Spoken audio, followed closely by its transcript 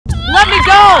me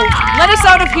go! Let us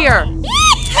out of here!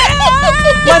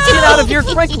 Let's get out of here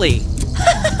quickly!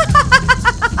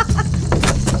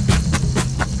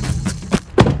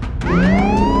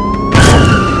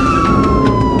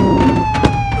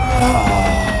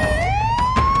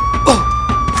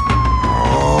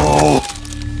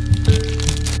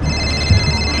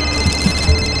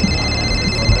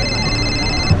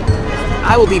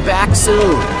 I will be back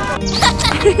soon.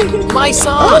 My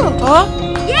son! Huh?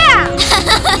 Yeah!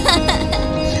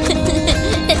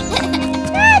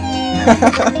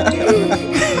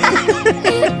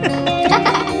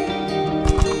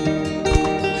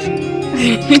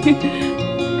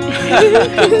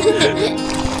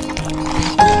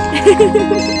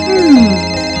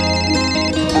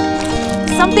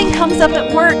 Something comes up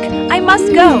at work. I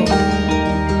must go.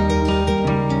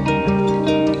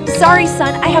 Sorry,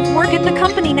 son. I have work at the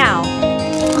company now.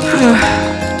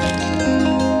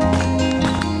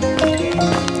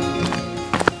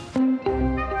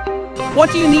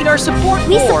 What do you need our support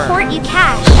We for? support you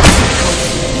cash.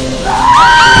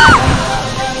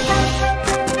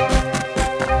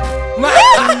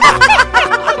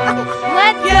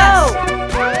 Let's Yes. go.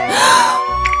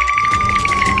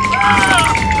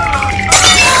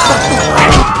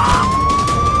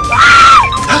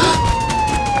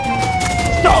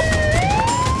 Stop!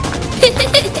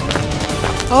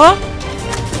 Huh?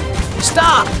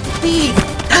 Stop! Thief!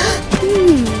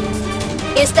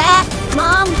 Is that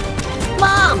Mom?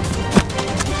 Mom!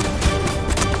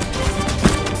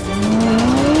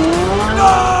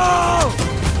 No!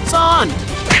 Son!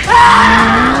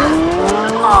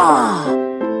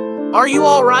 Are you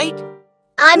all right?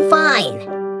 I'm fine.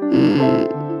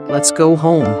 Let's go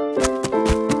home.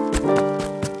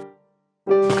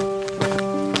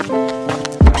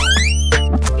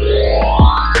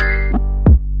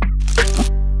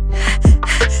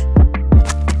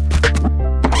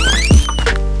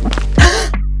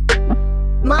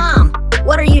 Mom,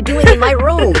 what are you doing in my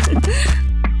room?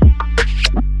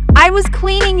 I was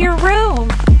cleaning your room.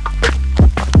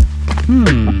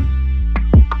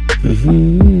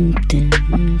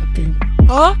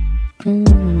 Huh?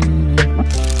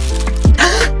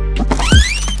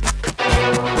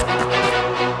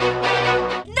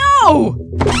 No!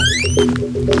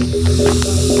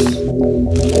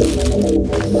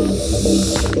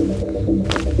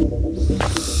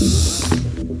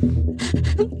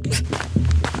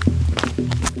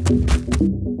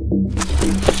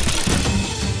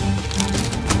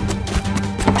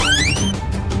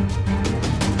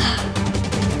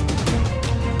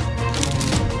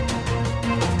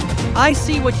 I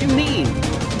see what you mean.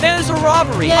 There's a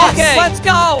robbery. Yes. Okay, let's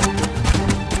go.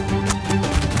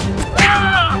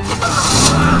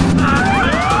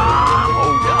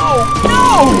 Oh no! No!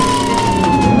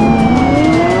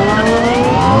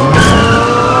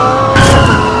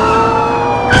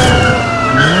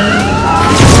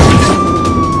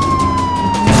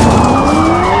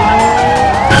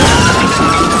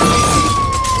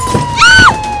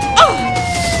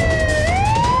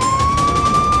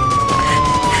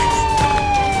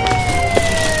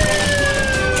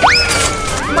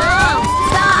 Mom,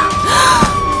 stop!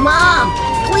 Mom,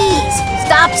 please,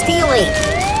 stop stealing.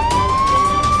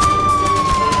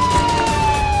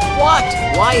 What?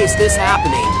 Why is this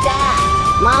happening? Dad,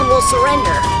 Mom will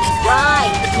surrender.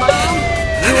 Right, Mom?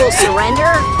 You will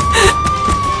surrender?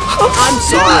 I'm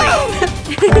sorry.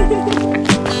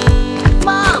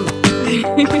 Mom!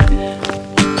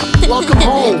 Welcome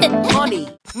home, honey.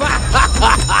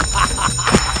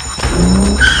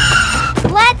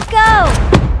 Let's go!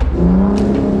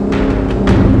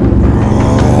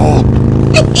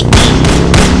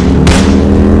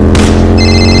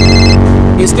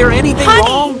 Is there anything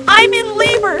wrong? Honey, I'm in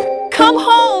labor. Come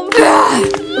home.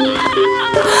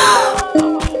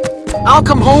 I'll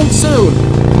come home soon.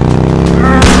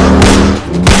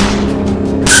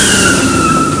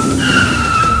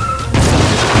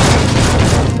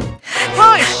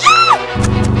 Hush!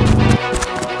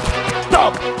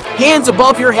 Stop! Hands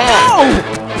above your head.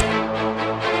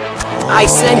 I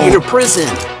send you to prison.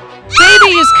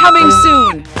 Baby is coming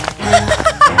soon.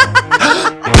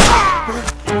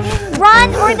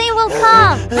 Run or they will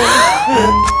come!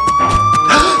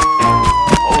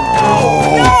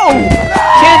 No!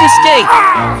 Can't escape.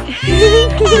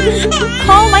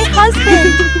 Call my husband.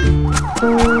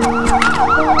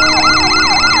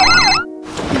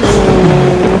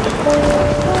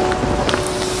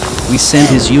 We sent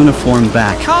his uniform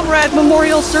back. Comrade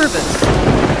Memorial Service.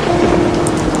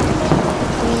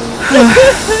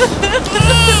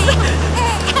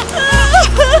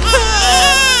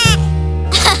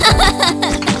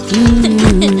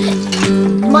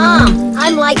 Mom,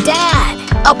 I'm like Dad.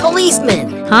 A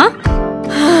policeman. Huh?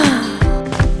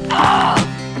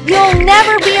 You'll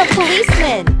never be a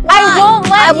policeman. Why? I won't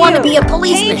let I you. want to be a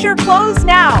policeman. Change your clothes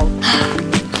now.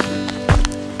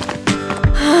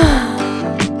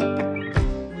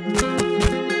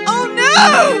 Oh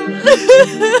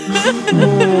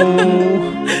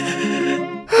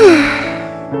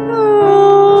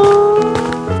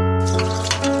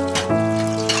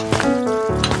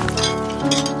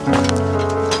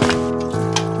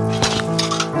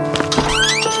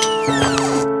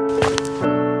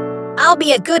I'll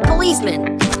be a good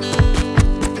policeman.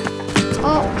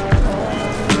 Oh.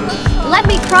 Let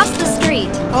me cross the street.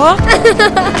 Huh?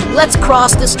 Let's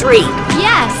cross the street.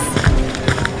 Yes.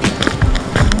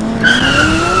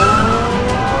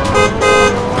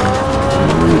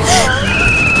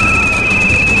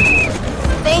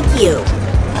 Thank you.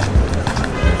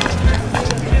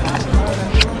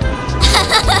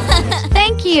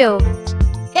 Thank you.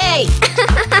 Hey,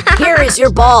 here is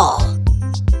your ball.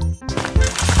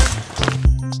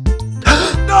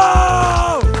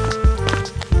 No!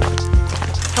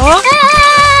 Huh?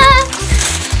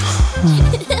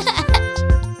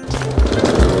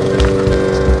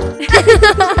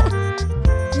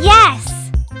 Yes.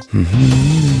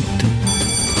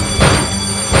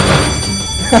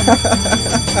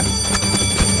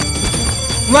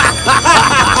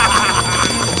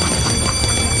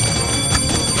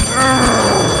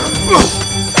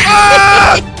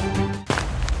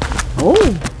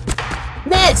 Oh.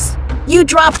 Miss, you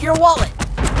dropped your wallet.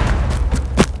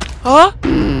 Huh?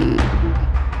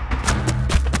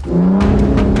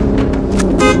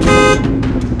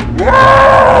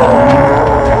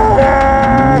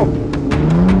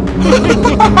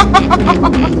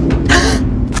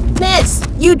 Miss,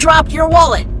 you dropped your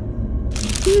wallet.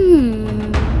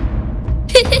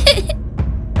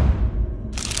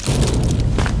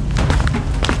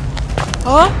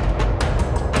 Huh?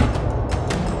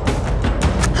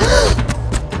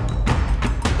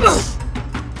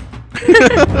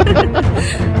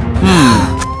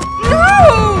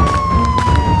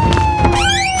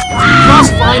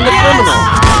 Must find the criminal.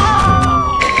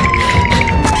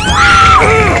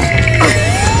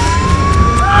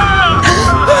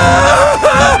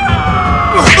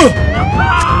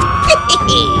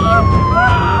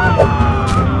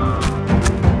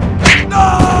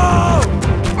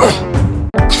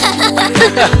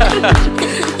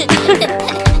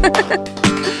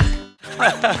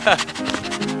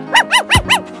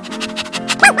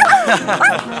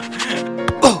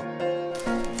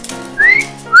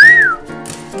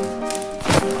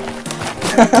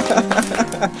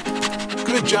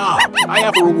 Good job. I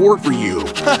have a reward for you.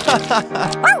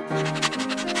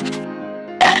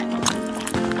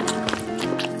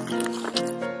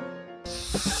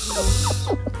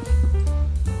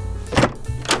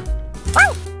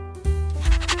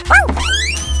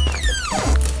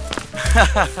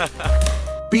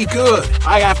 Be good.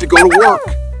 I have to go to work.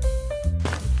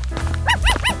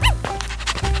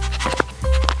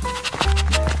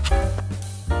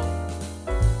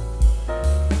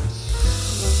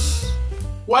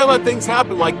 Why let things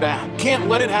happen like that? Can't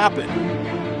let it happen.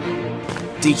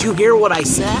 Did you hear what I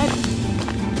said?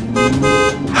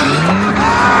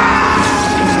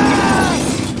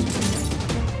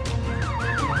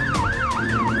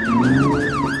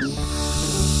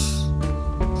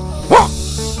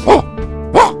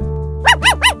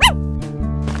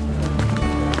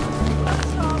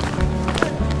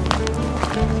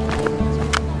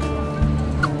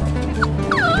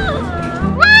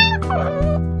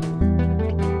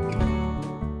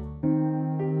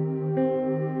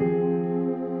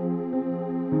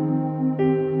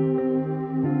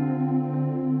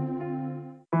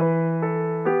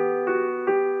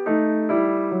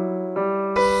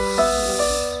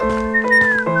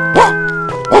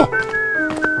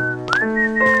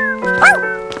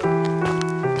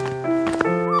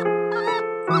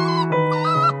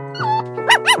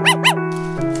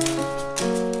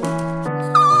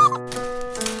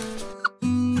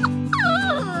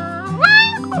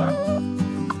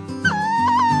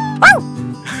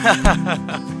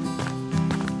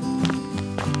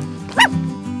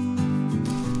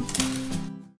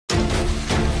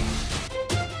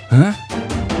 Huh?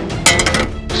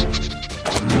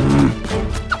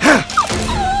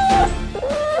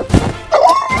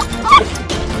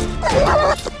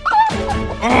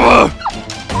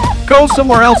 Go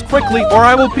somewhere else quickly, or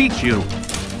I will beat you.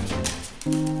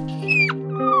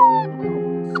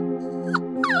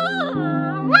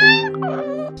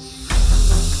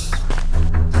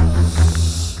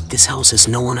 This house has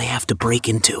no one I have to break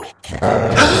into.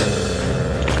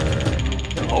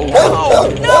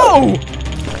 Oh, no!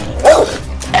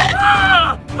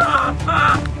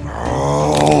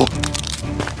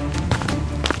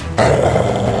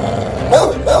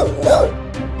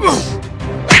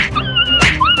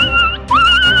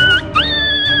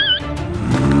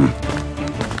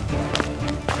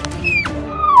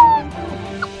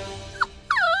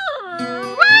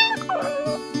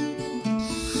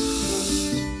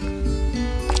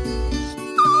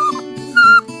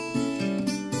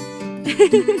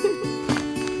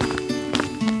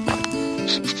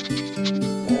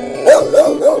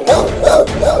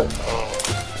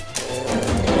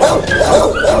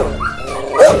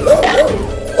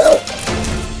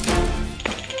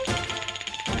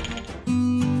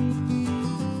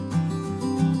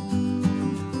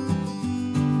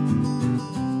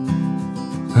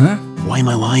 Huh? Why am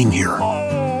I lying here?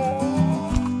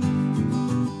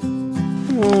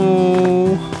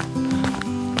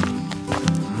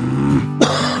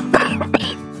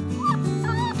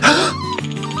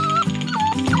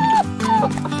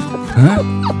 Huh?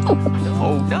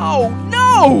 Oh, no!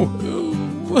 No!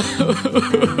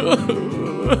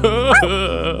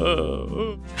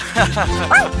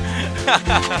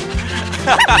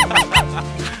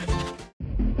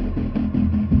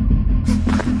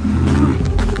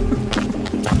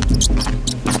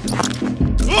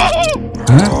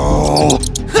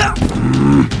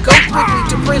 Go quickly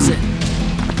to prison.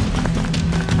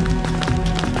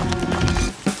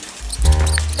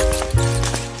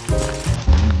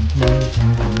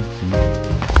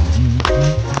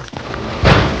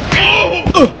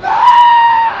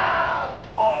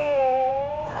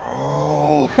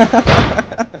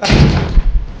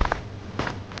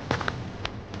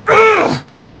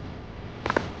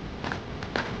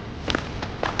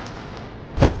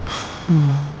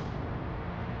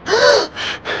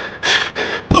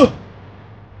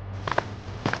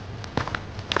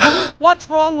 What's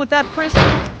wrong with that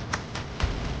prisoner?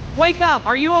 Wake up,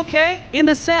 are you okay? In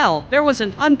the cell, there was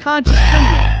an unconscious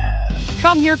criminal.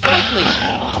 Come here quickly.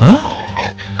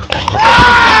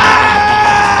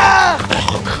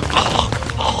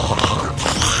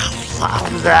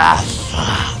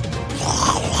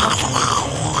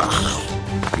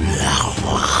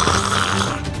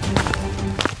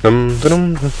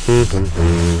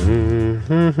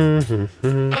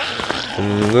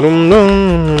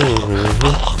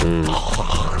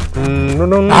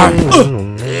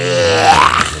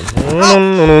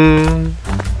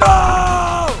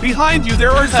 Behind you,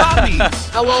 there are zombies!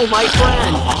 Hello, my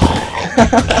friend.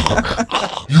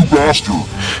 You bastard!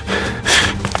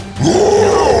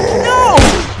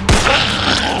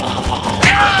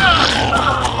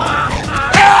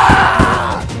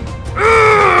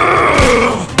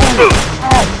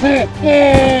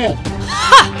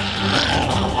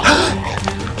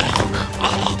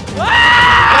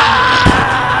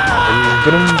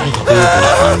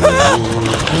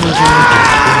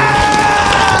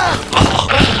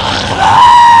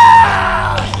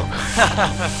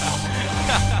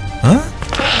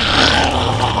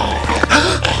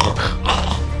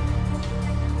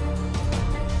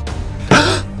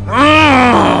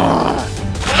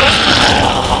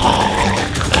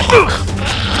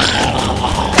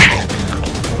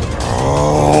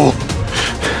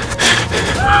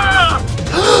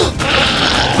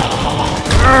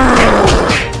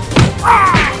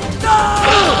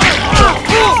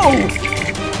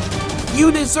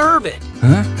 You deserve it.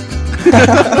 Huh?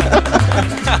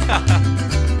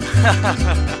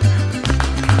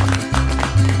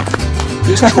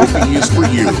 This trophy is for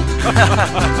you.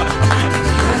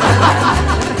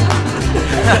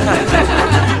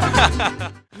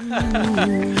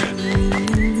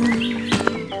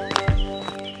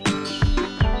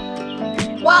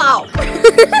 Wow.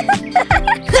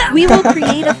 We will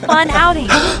create a fun outing.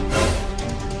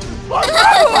 Oh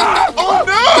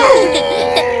no!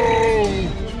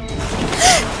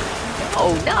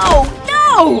 Oh no,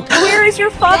 no! Where is your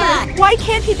father? Why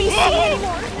can't he be seen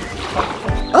anymore?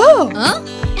 Oh!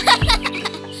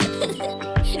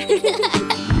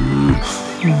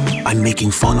 I'm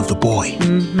making fun of the boy.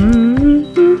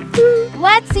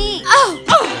 Let's eat.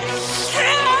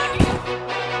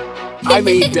 I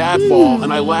made Dad fall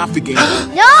and I laughed again.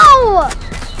 No!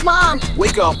 Mom,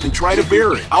 Wake up and try to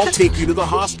bear it. I'll take you to the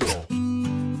hospital.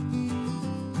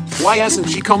 Why hasn't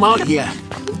she come out yet?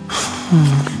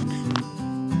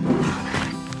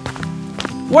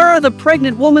 Where are the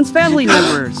pregnant woman's family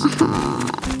members?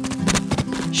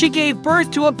 She gave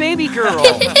birth to a baby girl.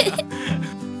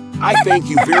 I thank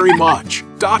you very much,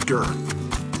 Doctor.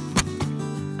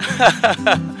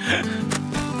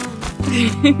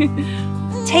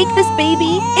 Take this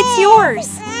baby. It's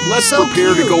yours. Let's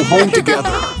prepare to go home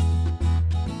together.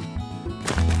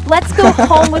 Let's go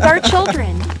home with our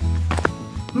children.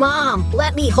 Mom,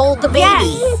 let me hold the baby.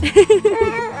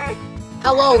 Yes.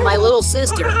 Hello, my little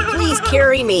sister. Please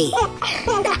carry me.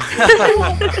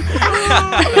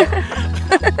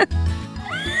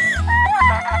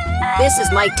 This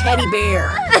is my teddy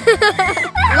bear.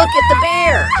 Look at the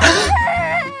bear.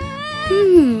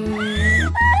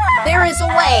 There is a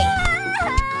way.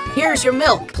 Here's your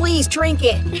milk. Please drink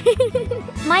it.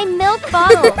 My milk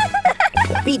bottle.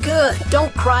 Be good.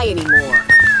 Don't cry anymore.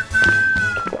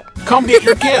 Come get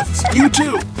your gifts. You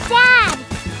too. Dad!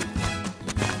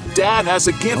 Dad has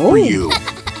a gift for you.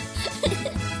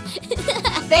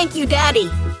 Thank you, Daddy.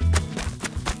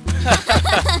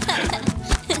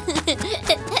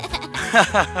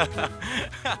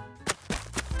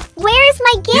 Where's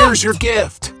my gift? Here's your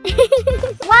gift.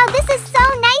 Wow, this is so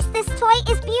nice. This toy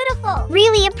is beautiful.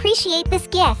 Really appreciate this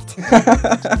gift.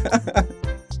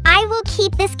 I will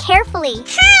keep this carefully.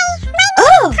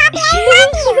 Hi, my name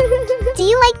is Poppy. Do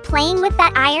you like playing with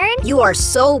that iron? You are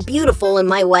so beautiful in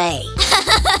my way.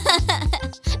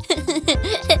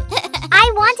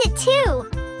 I want it too.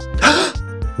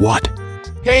 What?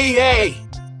 Hey!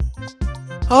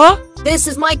 Huh? This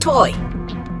is my toy.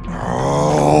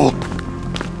 Oh.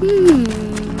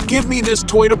 Give me this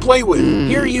toy to play with.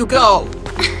 Here you go.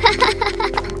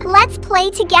 Let's play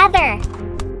together.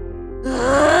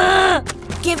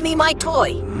 Give me my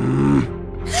toy.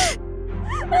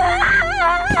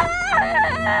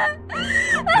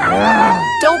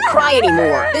 Don't cry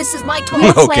anymore. This is my toy.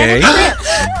 Okay.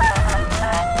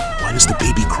 Why does the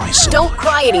baby cry so? Don't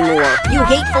cry anymore, you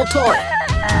hateful toy.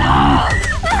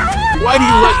 Why do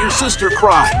you let your sister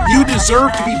cry? You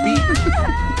deserve to be beaten.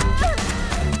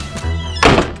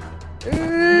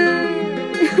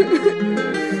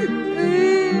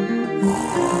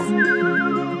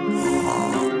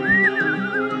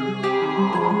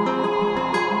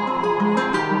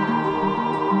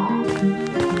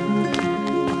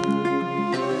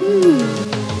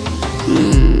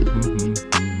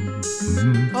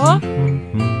 Huh?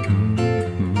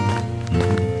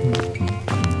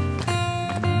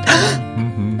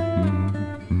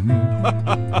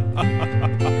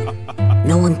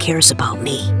 No one cares about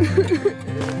me.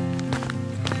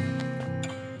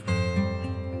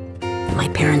 My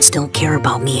parents don't care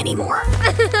about me anymore.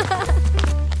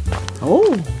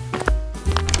 Oh.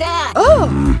 Dad! Oh.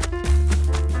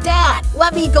 Dad,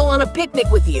 let me go on a picnic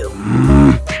with you.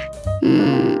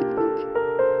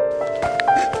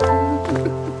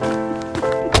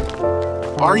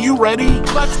 Are you ready?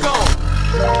 Let's go.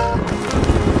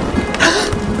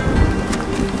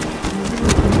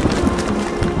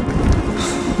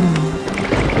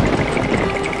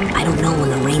 I don't know when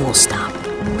the rain will stop.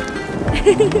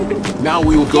 Now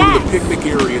we will go to the picnic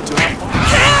area to have fun.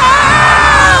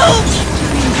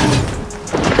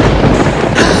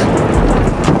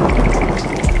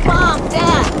 Mom,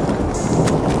 Dad!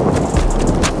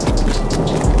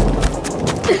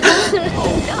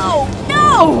 Oh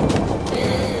no!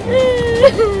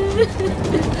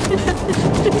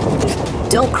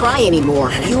 Don't cry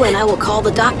anymore. You and I will call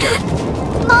the doctor.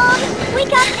 Mom,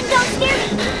 wake up and don't scare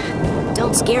me.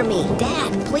 Don't scare me.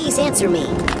 Dad, please answer me.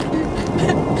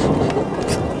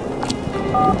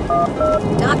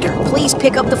 Doctor, please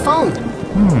pick up the phone.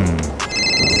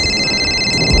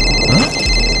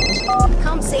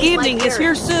 Come save Evening my is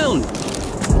here parents. soon.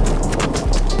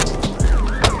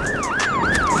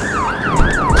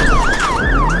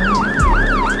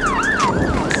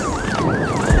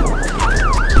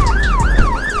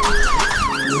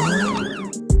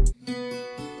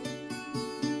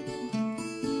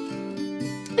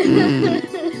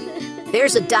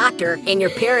 There's a doctor, and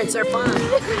your parents are fine.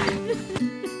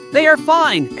 They are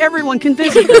fine. Everyone can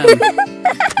visit them.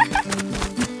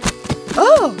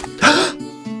 Oh.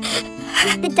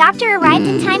 The doctor arrived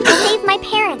in time to save my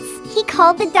parents. He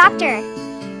called the doctor.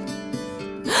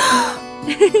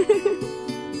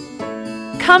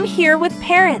 Come here with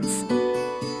parents.